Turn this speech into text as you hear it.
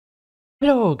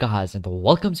Hello guys and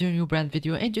welcome to a new brand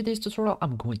video. In today's tutorial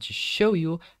I'm going to show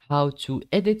you how to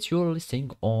edit your listing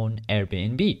on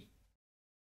Airbnb.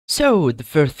 So the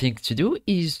first thing to do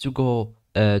is to go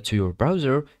to your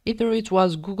browser, either it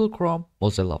was Google Chrome,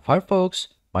 Mozilla Firefox,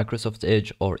 Microsoft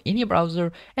Edge or any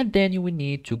browser, and then you will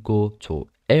need to go to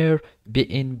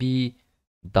airbnb.com.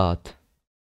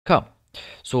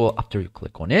 So after you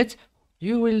click on it,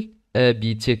 you will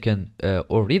be taken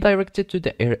or redirected to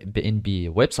the Airbnb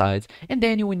website, and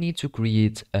then you will need to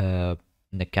create an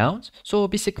account. So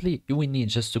basically you will need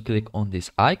just to click on this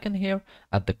icon here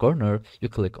at the corner. You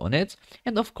click on it,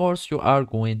 and of course you are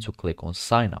going to click on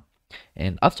sign up,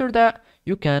 and after that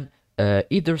you can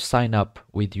either sign up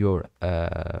with your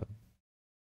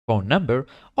phone number,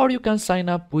 or you can sign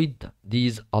up with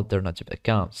these alternative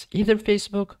accounts, either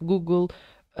Facebook, Google,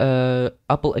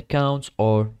 Apple accounts,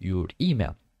 or your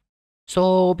email.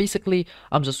 So basically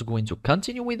I'm just going to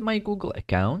continue with my Google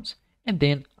account, and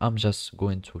then I'm just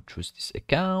going to choose this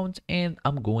account and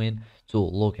I'm going to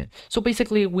log in. So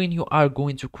basically when you are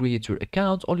going to create your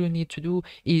account, all you need to do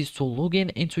is to log in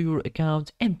into your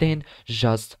account and then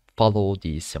just follow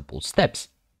these simple steps.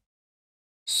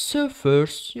 So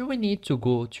first you will need to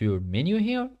go to your menu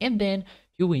here, and then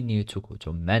you will need to go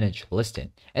to manage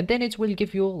listing, and then it will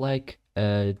give you like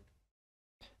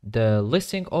the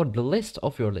listing or the list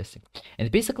of your listing.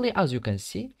 And basically as you can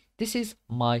see, this is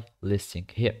my listing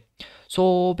here.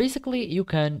 So basically you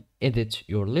can edit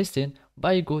your listing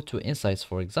by go to insights,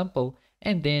 for example,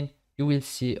 and then you will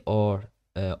see all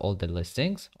the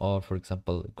listings, or for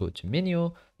example go to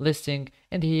menu listing,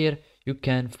 and here you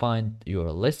can find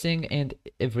your listing and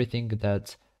everything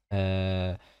that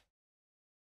that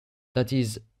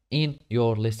is in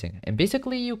your listing. And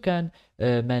basically you can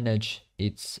manage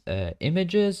its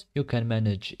images, you can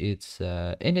manage its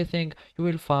anything. You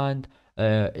will find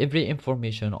every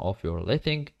information of your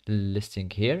listing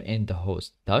here in the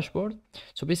host dashboard.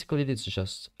 So basically let's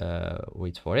just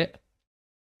wait for it.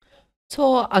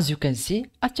 So as you can see,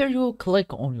 after you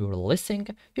click on your listing,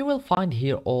 you will find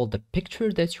here all the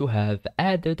picture that you have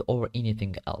added or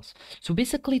anything else. So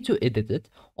basically to edit it,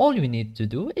 all you need to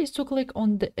do is to click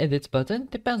on the edit button,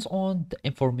 depends on the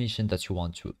information that you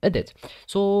want to edit.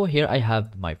 So here I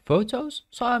have my photos,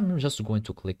 so I'm just going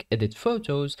to click edit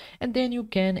photos, and then you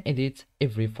can edit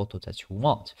every photo that you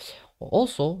want.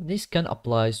 Also, this can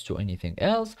apply to anything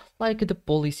else, like the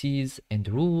policies and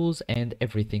rules and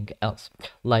everything else,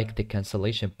 like the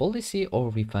cancellation policy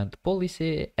or refund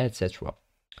policy, etc.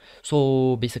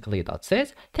 So basically that's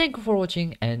it. Thank you for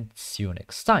watching and see you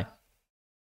next time.